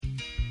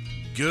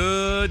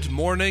Good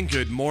morning.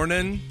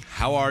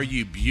 How are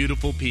you,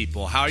 beautiful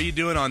people? How are you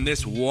doing on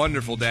this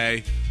wonderful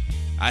day?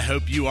 I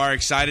hope you are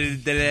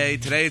excited today.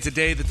 Today is a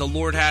day that the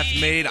Lord hath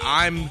made.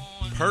 I'm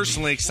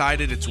personally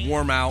excited. It's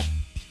warm out.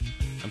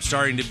 I'm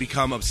starting to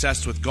become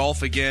obsessed with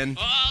golf again,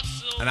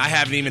 and I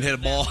haven't even hit a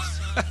ball.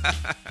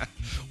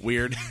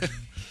 Weird.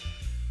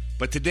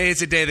 But today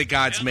is a day that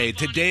God's made.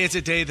 Today is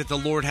a day that the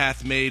Lord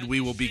hath made.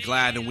 We will be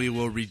glad and we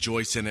will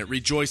rejoice in it.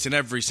 Rejoice in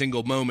every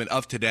single moment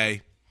of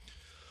today.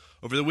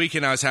 Over the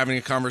weekend, I was having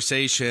a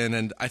conversation,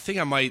 and I think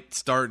I might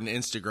start an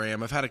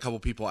Instagram. I've had a couple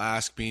people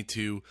ask me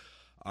to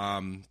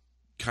do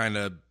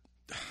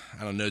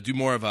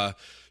more of a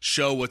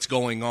show what's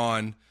going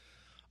on.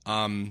 So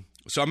I'm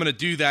going to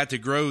do that to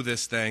grow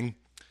this thing.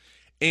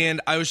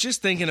 And I was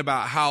just thinking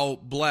about how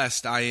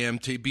blessed I am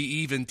to be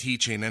even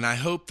teaching, and I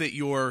hope that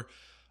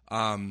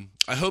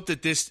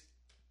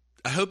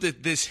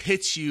this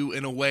hits you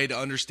in a way to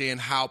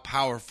understand how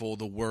powerful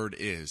the Word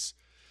is.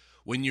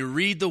 When you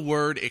read the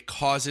Word, it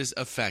causes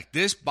effect.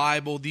 This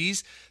Bible,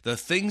 the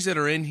things that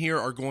are in here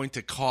are going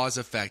to cause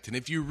effect. And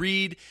if you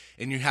read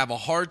and you have a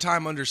hard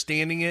time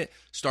understanding it,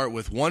 start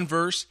with one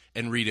verse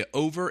and read it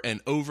over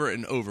and over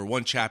and over.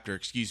 One chapter,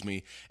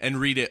 and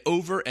read it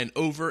over and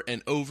over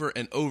and over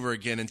and over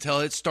again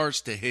until it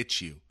starts to hit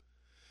you.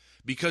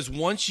 Because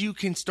once you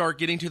can start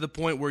getting to the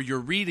point where you're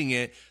reading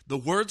it, the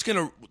Word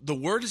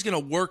is gonna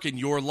work in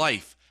your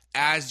life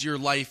as your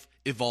life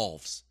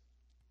evolves,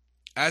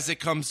 as it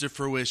comes to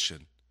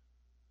fruition.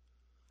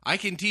 I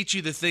can teach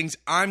you the things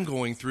I'm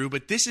going through,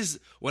 but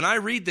when I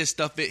read this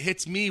stuff, it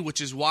hits me, which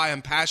is why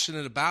I'm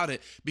passionate about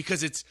it,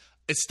 because it's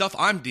stuff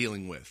I'm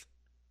dealing with.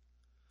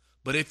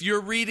 But if you're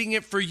reading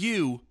it for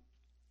you,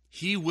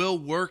 He will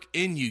work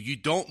in you. You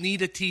don't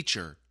need a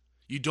teacher.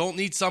 You don't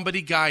need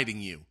somebody guiding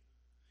you.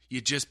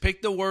 You just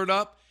pick the Word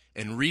up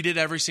and read it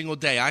every single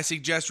day. I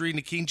suggest reading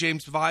the King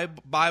James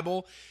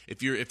Bible.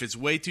 If it's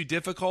way too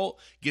difficult,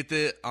 get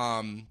the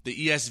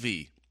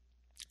ESV.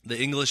 The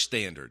English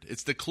Standard.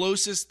 It's the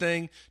closest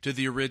thing to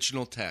the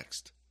original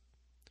text.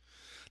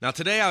 Now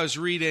today I was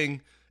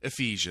reading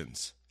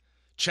Ephesians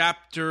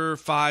chapter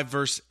 5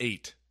 verse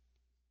 8.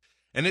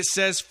 And it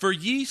says, For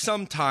ye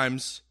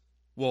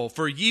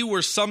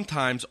were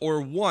sometimes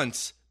or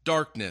once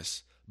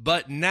darkness,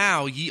 but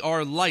now ye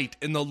are light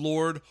in the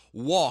Lord.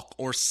 Walk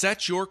or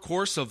set your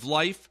course of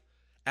life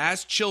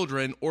as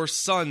children or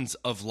sons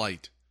of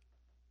light.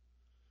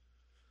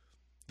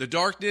 The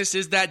darkness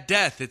is that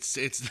death.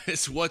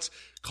 It's what's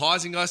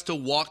causing us to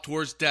walk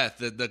towards death,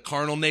 the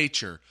carnal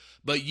nature.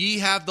 But ye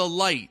have the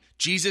light,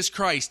 Jesus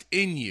Christ,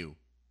 in you.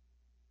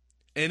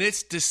 And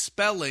it's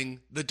dispelling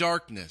the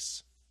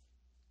darkness.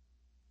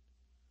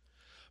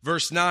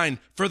 Verse 9,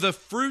 for the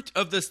fruit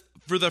of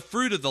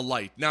the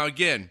light. Now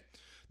again,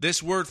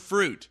 this word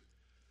fruit.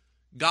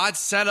 God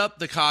set up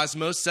the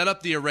cosmos, set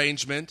up the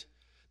arrangement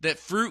that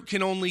fruit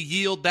can only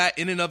yield that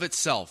in and of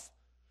itself.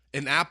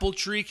 An apple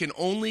tree can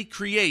only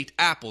create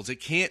apples. It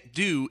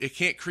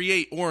can't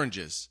create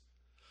oranges.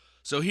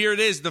 So here it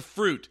is, the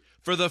fruit.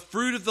 For the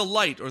fruit of the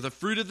light, or the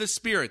fruit of the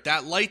Spirit,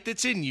 that light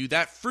that's in you,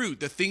 that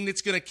fruit, the thing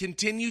that's going to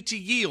continue to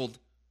yield,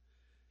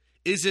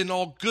 is in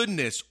all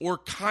goodness or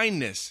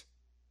kindness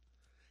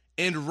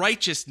and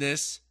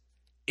righteousness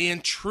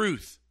and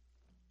truth.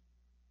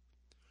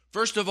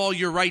 First of all,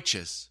 you're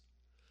righteous.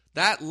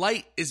 That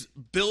light is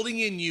building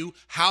in you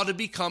how to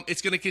become,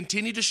 it's going to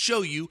continue to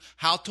show you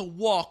how to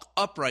walk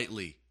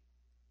uprightly.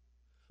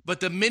 But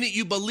the minute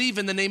you believe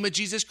in the name of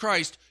Jesus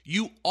Christ,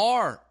 you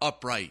are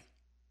upright.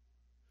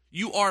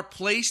 You are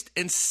placed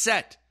and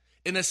set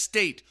in a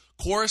state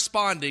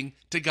corresponding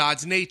to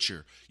God's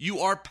nature. You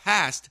are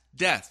past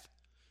death.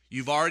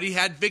 You've already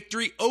had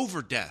victory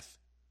over death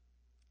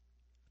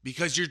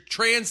because you're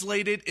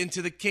translated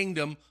into the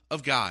kingdom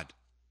of God.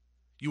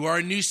 You are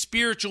a new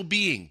spiritual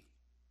being.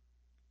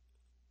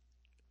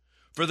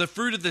 For the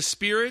fruit of the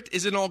Spirit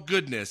is in all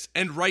goodness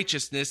and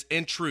righteousness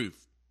and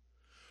truth,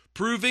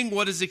 proving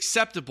what is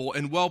acceptable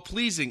and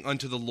well-pleasing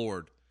unto the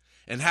Lord,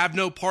 and have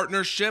no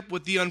partnership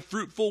with the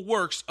unfruitful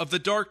works of the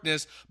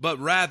darkness, but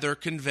rather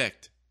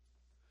convict.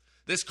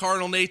 This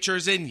carnal nature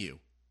is in you,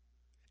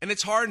 and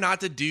it's hard not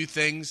to do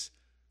things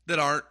that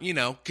aren't,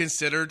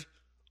 considered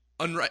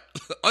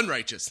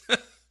unrighteous.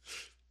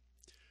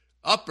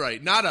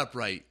 Upright, not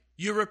upright.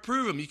 You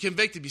reprove him, you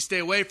convict him, you stay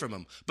away from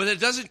him. But it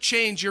doesn't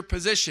change your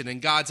position in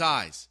God's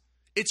eyes.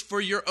 It's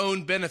for your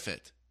own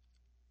benefit.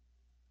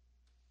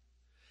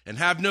 And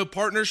have no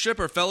partnership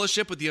or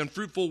fellowship with the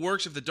unfruitful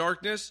works of the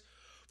darkness,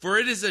 for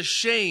it is a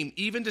shame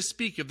even to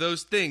speak of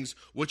those things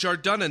which are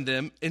done in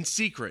them in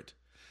secret.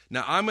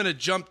 Now I'm going to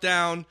jump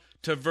down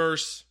to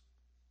verse...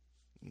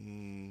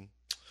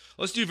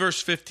 Let's do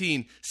verse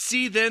 15.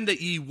 See then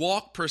that ye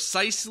walk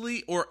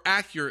precisely or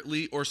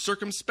accurately or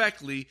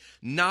circumspectly,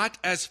 not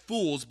as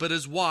fools, but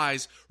as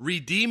wise,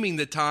 redeeming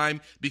the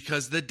time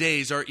because the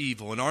days are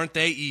evil. And aren't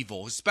they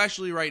evil?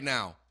 Especially right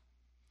now.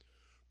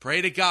 Pray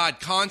to God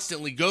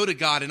constantly. Go to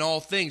God in all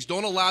things.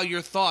 Don't allow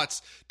your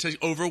thoughts to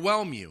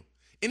overwhelm you.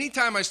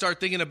 Anytime I start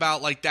thinking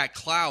about like that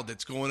cloud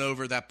that's going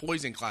over, that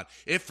poison cloud,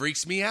 it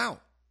freaks me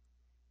out.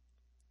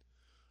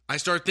 I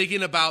start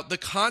thinking about the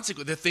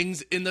consequence, the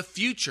things in the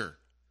future.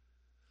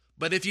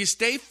 But if you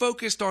stay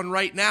focused on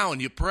right now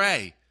and you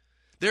pray,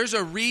 there's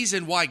a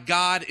reason why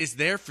God is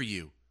there for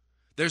you.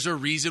 There's a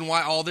reason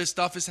why all this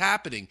stuff is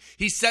happening.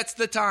 He sets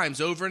the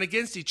times over and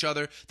against each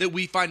other that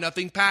we find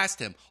nothing past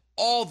him.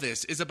 All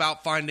this is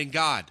about finding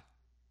God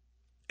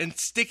and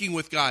sticking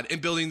with God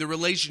and building the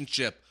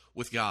relationship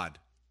with God.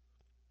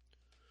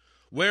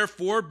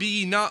 Wherefore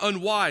be ye not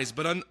unwise,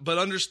 but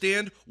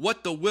understand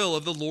what the will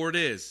of the Lord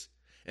is.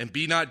 And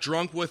be not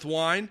drunk with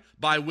wine,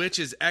 by which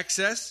is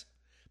excess,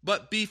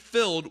 but be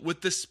filled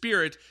with the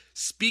Spirit,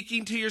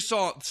 speaking to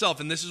yourself.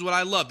 And this is what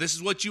I love. This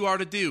is what you are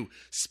to do.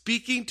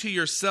 Speaking to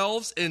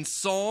yourselves in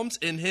psalms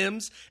and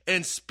hymns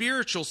and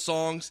spiritual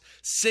songs,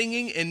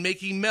 singing and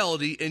making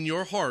melody in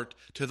your heart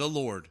to the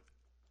Lord.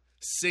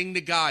 Sing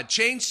to God.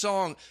 Change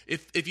song.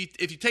 If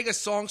you take a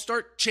song,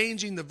 start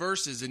changing the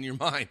verses in your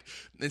mind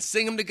and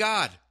sing them to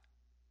God.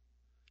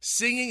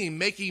 Singing and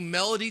making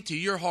melody to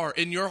your heart,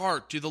 in your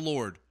heart to the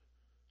Lord.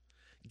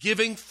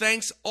 Giving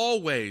thanks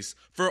always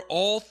for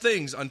all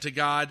things unto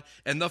God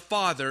and the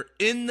Father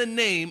in the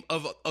name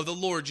of the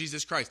Lord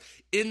Jesus Christ.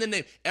 In the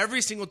name.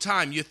 Every single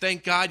time you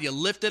thank God, you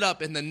lift it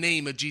up in the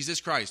name of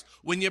Jesus Christ.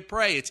 When you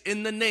pray, it's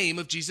in the name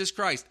of Jesus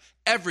Christ.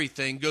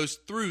 Everything goes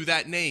through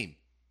that name.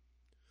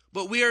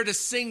 But we are to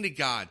sing to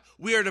God.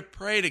 We are to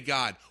pray to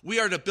God.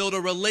 We are to build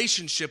a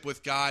relationship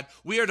with God.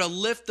 We are to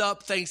lift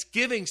up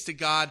thanksgivings to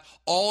God,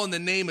 all in the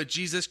name of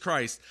Jesus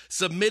Christ,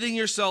 submitting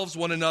yourselves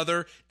one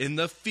another in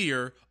the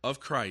fear of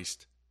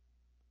Christ.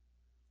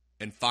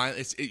 And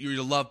finally, you're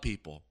to love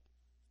people.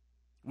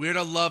 We're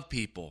to love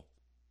people.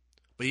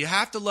 But you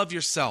have to love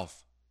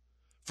yourself.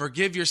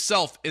 Forgive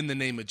yourself in the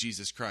name of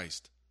Jesus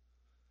Christ.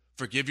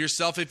 Forgive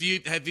yourself if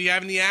you have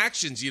any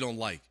actions you don't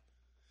like.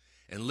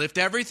 And lift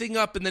everything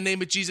up in the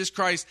name of Jesus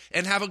Christ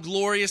and have a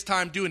glorious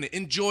time doing it.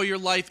 Enjoy your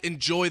life.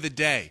 Enjoy the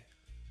day.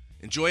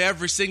 Enjoy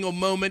every single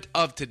moment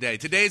of today.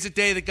 Today is a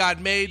day that God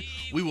made.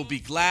 We will be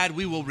glad.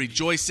 We will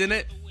rejoice in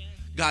it.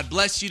 God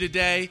bless you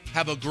today.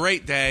 Have a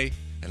great day.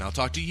 And I'll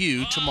talk to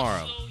you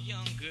tomorrow.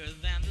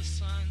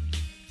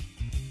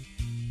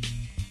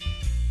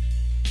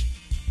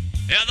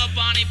 Yeah, the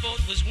bonnie boat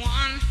was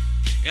one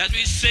as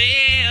we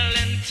sail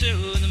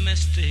into the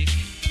mystic.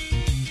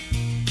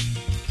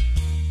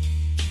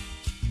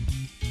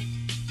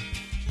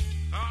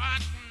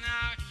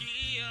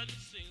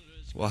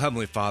 Well,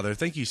 Heavenly Father,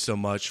 thank you so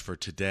much for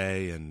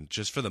today and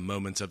just for the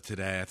moments of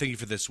today. I thank you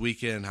for this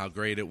weekend, how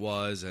great it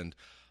was, and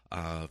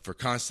for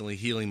constantly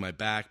healing my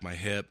back, my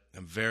hip.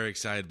 I'm very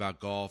excited about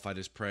golf. I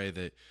just pray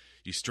that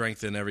you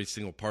strengthen every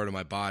single part of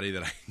my body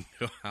that I can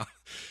go out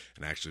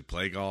and actually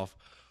play golf.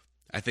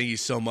 I thank you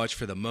so much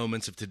for the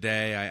moments of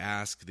today. I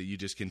ask that you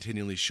just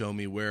continually show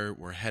me where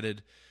we're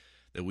headed,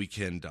 that we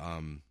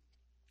can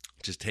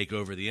just take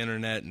over the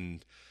internet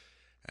and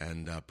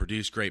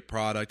produce great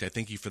product. I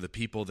thank you for the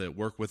people that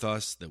work with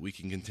us, that we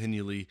can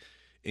continually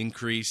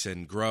increase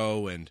and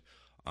grow. And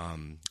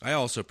I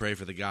also pray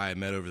for the guy I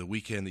met over the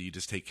weekend, that you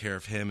just take care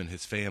of him and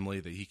his family,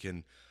 that he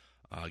can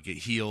get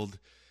healed.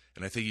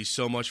 And I thank you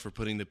so much for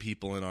putting the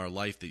people in our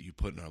life that you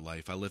put in our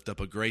life. I lift up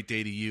a great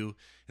day to you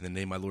in the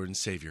name of my Lord and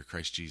Savior,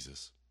 Christ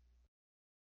Jesus.